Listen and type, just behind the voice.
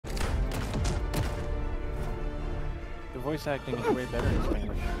voice acting is way better in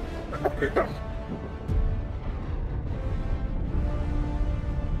Spanish.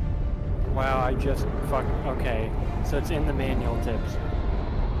 Wow, I just okay. So it's in the manual tips.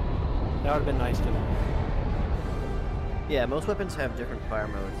 That would have been nice to know. Yeah, most weapons have different fire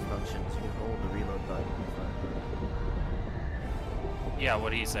modes functions. You can hold the reload button. Yeah,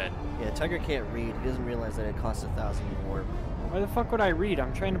 what he said. Yeah, Tiger can't read. He doesn't realize that it costs 1,000 more. Why the fuck would I read?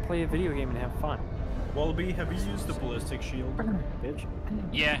 I'm trying to play a video game and have fun. Wallaby, have you used the ballistic shield? Bitch.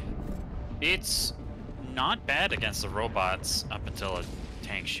 Yeah, it's not bad against the robots up until a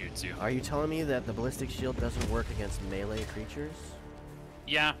tank shoots you. Are you telling me that the ballistic shield doesn't work against melee creatures?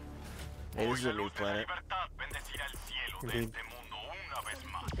 Yeah. Hey, this is a new planet. Indeed.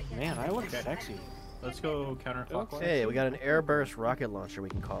 Man, I look sexy. Let's go counterclockwise. Hey, we got an Airburst rocket launcher we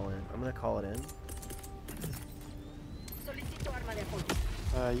can call in. I'm gonna call it in.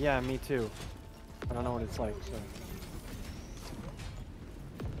 Yeah, me too. I don't know what it's like, so.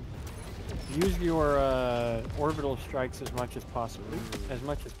 Use your orbital strikes as much as possible. As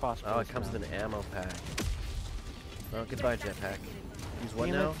much as possible. Oh, it comes with an ammo pack. Oh, goodbye, jetpack. Use what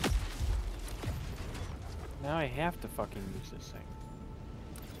Damn now? it. Now I have to fucking use this thing.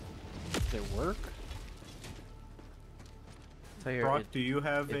 Does it work? Tell you, Brock, do you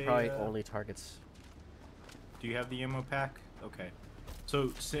have it probably only targets. Do you have the ammo pack? Okay.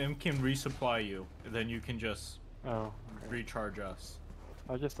 So Sam can resupply you, and then you can just Oh. recharge us.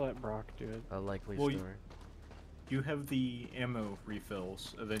 I'll just let Brock do it. A likely Well, story. You have the ammo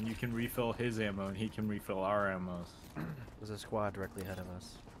refills, and then you can refill his ammo, and he can refill our ammos. There's a squad directly ahead of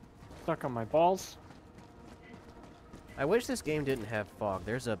us. Stuck on my balls. I wish this game didn't have fog.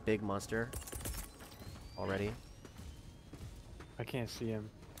 There's a big monster already. I can't see him.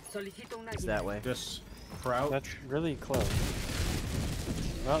 It's that way. Just crouch. That's really close.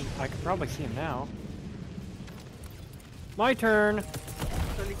 Well, I can probably see him now. My turn!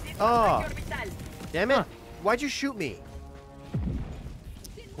 Oh! Damn it! Huh. Why'd you shoot me?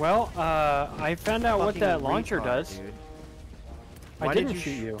 Well, I found out what Fucking that launcher retard, does. dude. I Why didn't did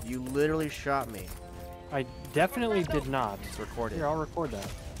shoot you. You literally shot me. I definitely did not. It's recorded. Here, I'll record that.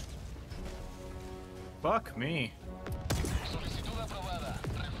 Fuck me.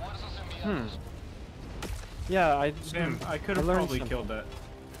 Hmm. Yeah, Sam, I could have learned probably something. killed that.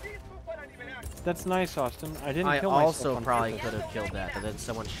 That's nice, Austin. I didn't I kill myself also on probably purpose. could have killed that, but then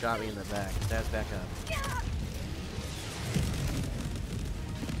someone shot me in the back. That's back up.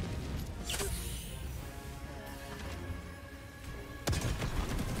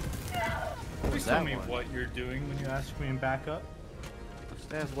 Please that tell me one? what you're doing when you ask me and back up.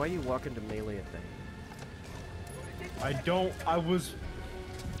 Staz, why you walk into melee a thing? I don't. I was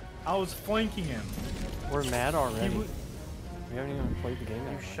flanking him. We're mad already. He We haven't even played the game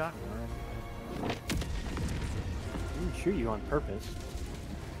You yet. shot me. I didn't shoot you on purpose.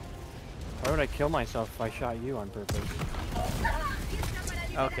 Why would I kill myself if I shot you on purpose?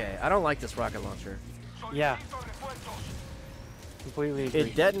 Okay, I don't like this rocket launcher. Yeah. Completely agree.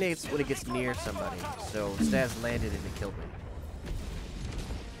 It detonates when it gets near somebody, so Staz landed and it killed me.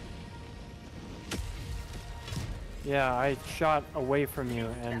 Yeah, I shot away from you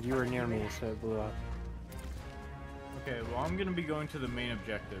and you were near me, so it blew up. Okay, well I'm gonna be going to the main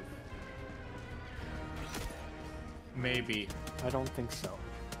objective. Maybe. I don't think so.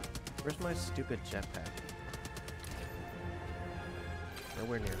 Where's my stupid jetpack?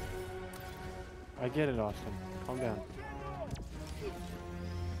 Nowhere near. I get it, Austin. Calm down.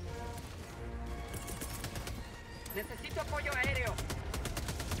 Necesito apoyo aéreo.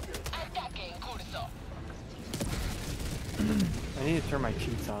 Ataque en curso. I need to turn my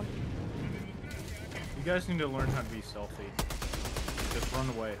cheats on. You guys need to learn how to be stealthy. Just run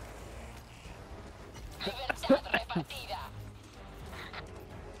away.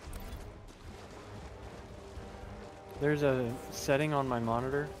 There's a setting on my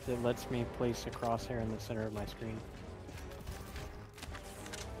monitor that lets me place a crosshair in the center of my screen.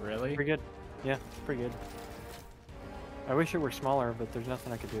 Really? Pretty good. Yeah, it's pretty good. I wish it were smaller, but there's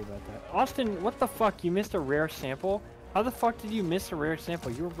nothing I could do about that. Austin, what the fuck? You missed a rare sample? How the fuck did you miss a rare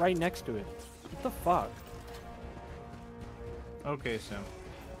sample? You were right next to it. What the fuck? Okay, Sam.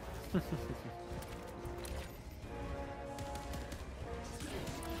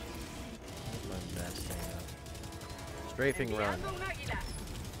 Strafing run.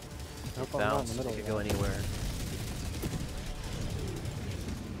 Nope, I'm not in Bounce. the middle. It could go anywhere.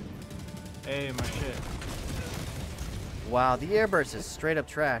 Hey, my shit. Wow, the Airburst is straight up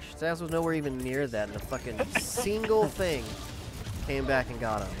trash. Staz was nowhere even near that, and a fucking single thing came back and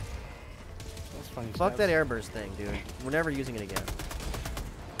got him. That's funny. Fuck Stabs. that Airburst thing, dude. We're never using it again.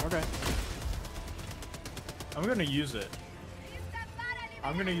 Okay. I'm gonna use it.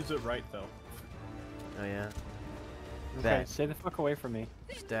 I'm gonna use it right though. Oh yeah. Okay, Bet. stay the fuck away from me.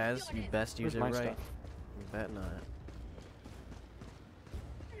 Staz, you best use Where's it my right. stuff? You bet not.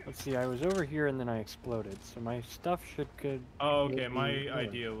 Let's see, I was over here and then I exploded, so my stuff should good. Oh, would okay. be My here.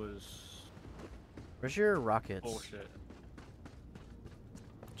 idea was Where's your rockets? bullshit.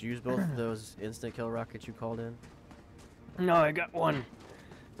 Did you use both of those instant kill rockets you called in? No, I got one.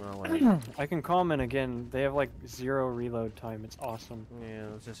 Well, whatever. I can call them in again. They have like 0 reload time. It's awesome. Yeah,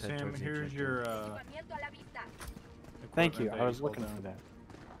 let's just head Sam, towards the here's objective. your Equipamiento a la vista. Thank you. equipment I that was pulled looking down. for that.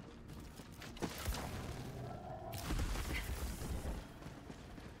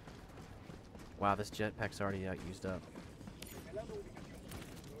 Wow, this jetpack's already used up.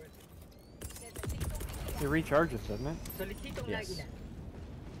 It recharges, doesn't it? Solicito un Yes. águila.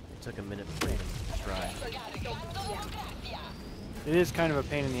 It took a minute for me to try. It is kind of a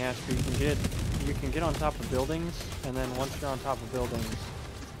pain in the ass, but you can get on top of buildings, and then once you're on top of buildings,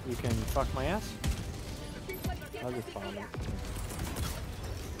 you can fuck my ass. I'll just bomb it.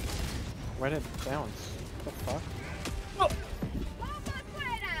 Why did it bounce? What the fuck?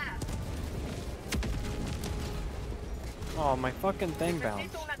 Oh, my fucking thing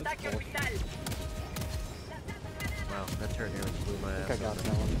bounced. Necesito un That's ataque bullshit. orbital. Wow, that turret nearly blew my I ass. think I got off.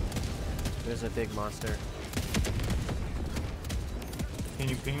 that one. There's a big monster. Can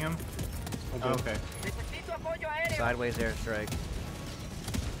you ping him? I did. Oh, okay. Necesito apoyo aéreo. Sideways airstrike.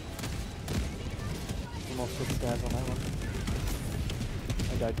 Almost 6 guys on that one.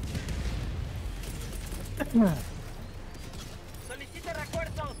 I died. Solicito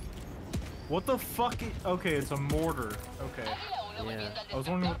refuerzos. What the fuck? Okay, it's a mortar. Okay. Yeah. I was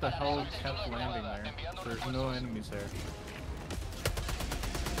wondering what the hell kept landing there. There's no enemies there.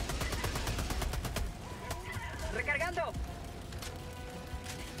 Recargando.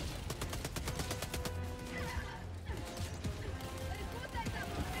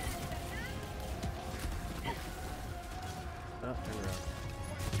 Oh, turn around.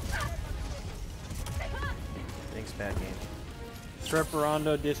 Thanks, bad game.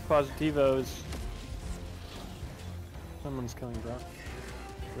 Treparando dispositivos. Someone's killing Brock.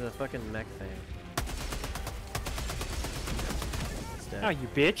 The fucking mech thing. It's dead. Oh, you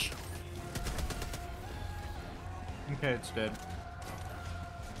bitch! Okay, it's dead.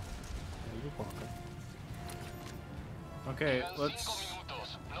 You're welcome. Okay, let's.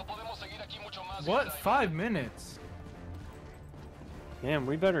 What? 5 minutes? Damn,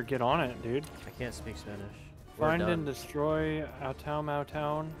 we better get on it, dude. I can't speak Spanish. We're Find done. and destroy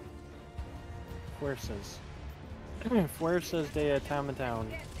Automatown. Fuerzas. Fuerzas de Automatown.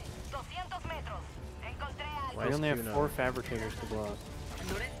 200 metros. Encontré algo. Why We is only have Q not 4 on? fabricators to blow up.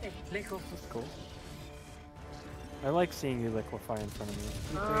 Noreste. Lejos. That's cool. I like seeing you liquefy in front of me.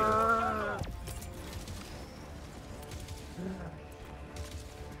 You're great.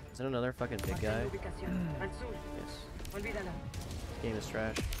 Is it another fucking big Marca guy? la ubicación. Al sur. Yes. Olvídalo. Game is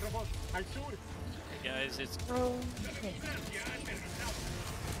trash. Robot. Al sur. Guys, it's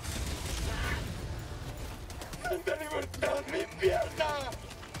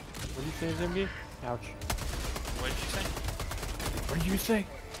What did you say, Zimby? Ouch. what did you say? What did you say?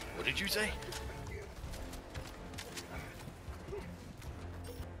 What did you say?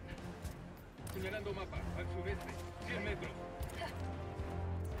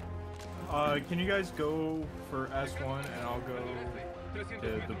 Can you guys go for S1 and I'll go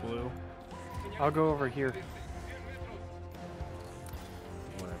to the blue? I'll go over here.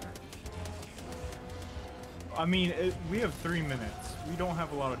 Whatever. I mean, we have 3 minutes. We don't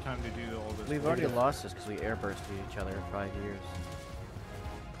have a lot of time to do all this. We've already lost this because we airbursted each other in 5 years.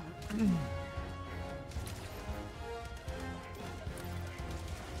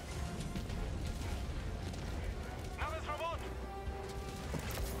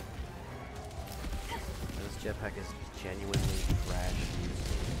 This jetpack is genuinely trash.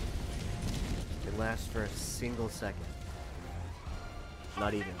 It lasts for a single second.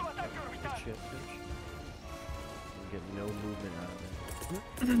 Not even. Good shit, bitch. You get no movement out of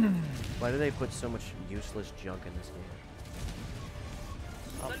it. Why do they put so much useless junk in this game?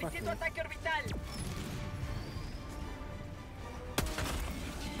 Oh, fuck Solicito me. ataque orbital.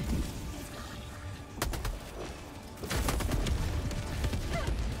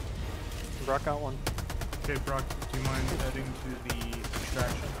 Brock got one. Okay, Brock, do you mind heading to the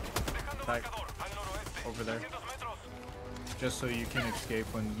extraction? Back over there. Just so you can escape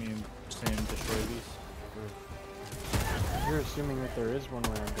when me and Sam destroy these. You're assuming that there is one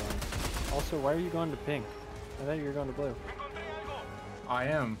where I'm going. Also, why are you going to pink? I thought you were going to blue. I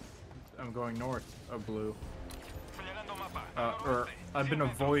am. I'm going north of blue. Or I've been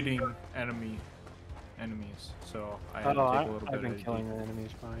avoiding enemy enemies, so I had to Oh, take a little bit I've been of killing the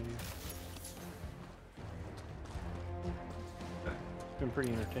enemies behind you. It's been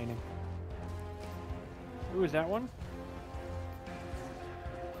pretty entertaining. Ooh, is that one?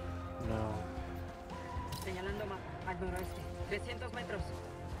 No. Señalando mapa. Al noroeste. 300 metros.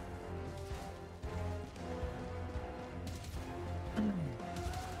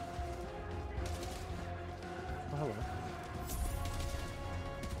 Oh,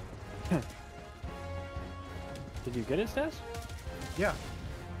 hello. Did you get it, Stas? Yeah,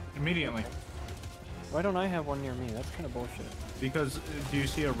 immediately. Why don't I have one near me? That's kind of bullshit. Because do you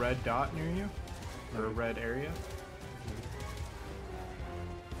see a red dot near you, or a red area?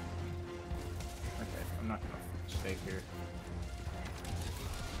 Okay, I'm not gonna stay here.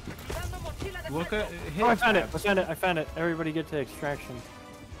 Dando mochila de Look at fresco. hit Oh, I found it! I tabs. found it! I found it! Everybody get to extraction.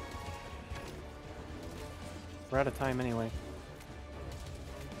 We're out of time anyway.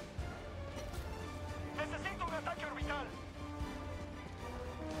 Necesito un ataque orbital.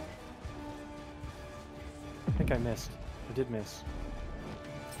 I think I missed. I did miss.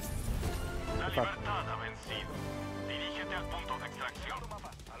 La Fuck. libertad ha vencido. Dirígete al punto de extracción.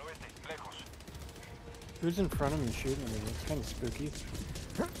 Al oeste, lejos. Who's in front of me shooting me? It's kind of spooky.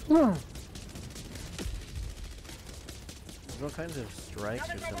 There's all kinds of strikes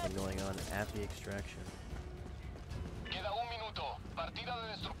or something going on at the extraction. Queda un minuto. Partida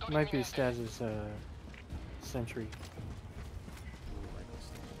de destructor Might be inminente. Stas's sentry.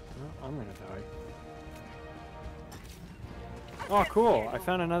 Oh, I'm gonna die. Oh, cool! I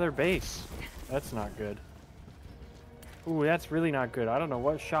found another base. That's not good. Ooh, that's really not good. I don't know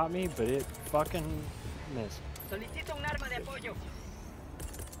what shot me, but it fucking missed. Solicito un arma de apoyo.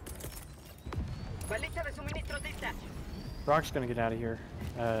 Baliza de suministros lista. Brock's gonna get out of here.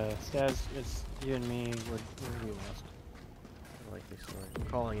 Stas, it's you and me. We lost. I like this story. I'm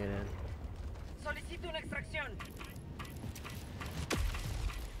calling it in. Solicito una extracción.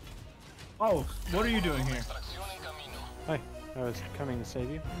 Oh, what are you doing here? Extracción en camino. Hi, I was coming to save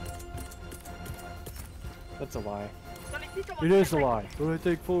you. That's a lie. Solicito It is a mochila lie, but I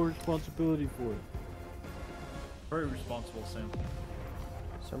take full responsibility for it. Very responsible, Sam.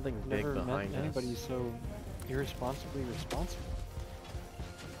 Something big Never met behind anybody us. so irresponsibly responsible.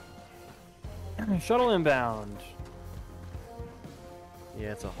 Shuttle inbound.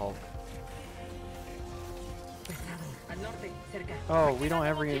 Yeah, it's a Hulk. Al norte, cerca. Oh, we don't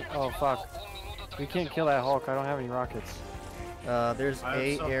have any. Oh fuck. We can't kill that Hulk. I don't have any rockets. There's I have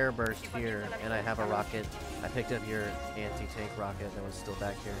a some- Airburst here, and I have a rocket. I picked up your anti-tank rocket that was still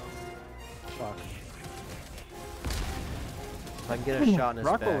back here. Fuck. If I can get a shot in his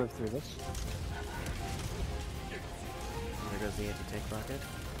Rock will back. live through this. There goes the anti-tank rocket.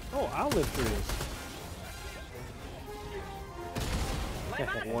 Oh, I'll live through this.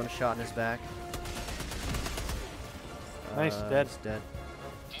 One shot in his back. Nice, dead. He's dead.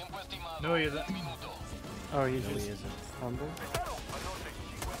 Tiempo estimado. No, he isn't. Un minuto. Oh, he's No, he just isn't. humble.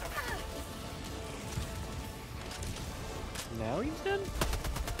 Now he's dead?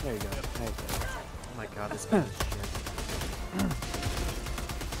 There you go. Now he's dead. Oh my god, this game is shit.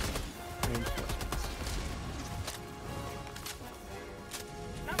 Reinforcements.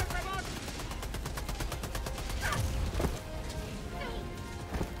 ¡Dame sabor!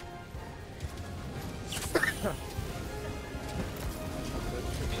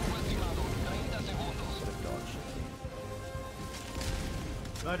 Tiempo estimado. 30 segundos. What a dog shit game.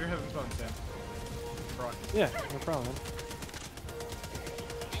 Glad you're having fun, Sam. Brock. Yeah, no problem.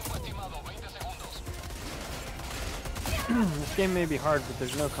 Tiempo estimado. 20 segundos. This game may be hard, but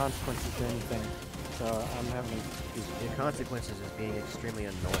there's no consequences to anything. So I'm having a piece The consequences is being extremely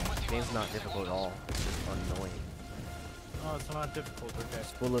annoying. The game's not difficult at all. It's just annoying. Oh, it's not difficult, okay. It's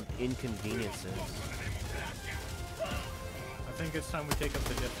full of inconveniences. I think it's time we take up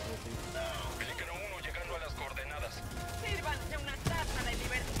the difficulty. Peligro 1 llegando a las coordenadas. ¡Sírvanse una taza de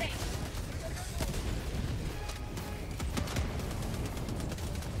libertad!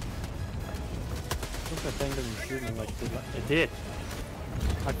 I think the thing doesn't shoot me like it did. It did.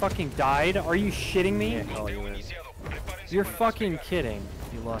 I fucking died? Are you shitting me? Can't call you in. Iniciado. Prepárense You're para fucking despegar. kidding.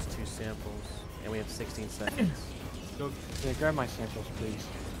 You lost 2 samples, and we have 16 seconds. Go. Yeah, grab my samples, please.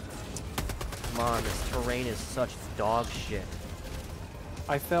 Come on, this terrain is such dog shit.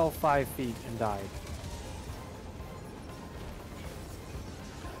 I fell 5 feet and died.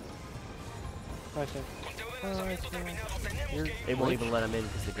 Bye, Sam. Conteo de lanzamiento terminado. Tenemos You're- que They won't even let him in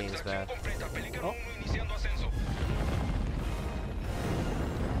because the game's extracción bad. completa. Peligro Oh. 1 iniciando ascenso.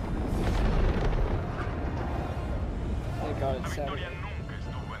 Thank God La it's victoria Saturday. nunca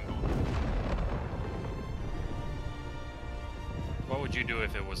estuvo en duda. What would you do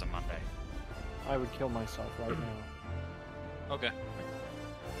if it was a Monday? I would kill myself right now. Okay.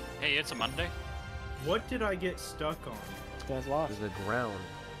 Hey, it's a Monday. What did I get stuck on? This guy's lost. To the ground.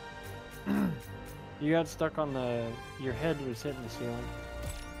 You got stuck on the... Your head was hitting the ceiling.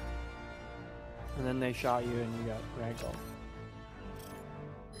 And then they shot you and you got ragdolled.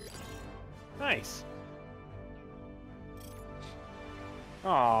 Nice.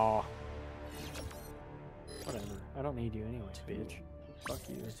 Aww. Whatever. I don't need you anyway, bitch. Fuck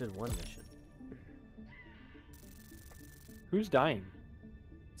you. I just did one mission. Who's dying?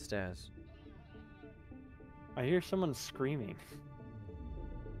 Staz. I hear someone screaming.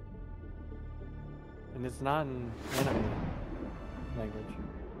 And it's not in enemy language.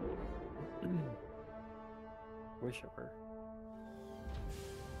 Wish it were.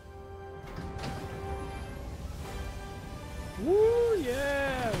 Woo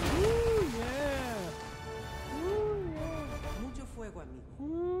yeah! Woo yeah! Woo yeah! Mucho fuego, amigo.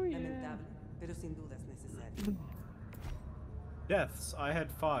 Woo yeah! Lamentable, pero sin duda es necesario. Deaths. I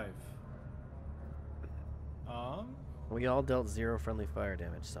had 5. We all dealt 0 friendly fire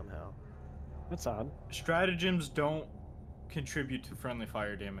damage somehow. That's odd. Stratagems don't contribute to friendly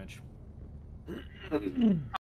fire damage.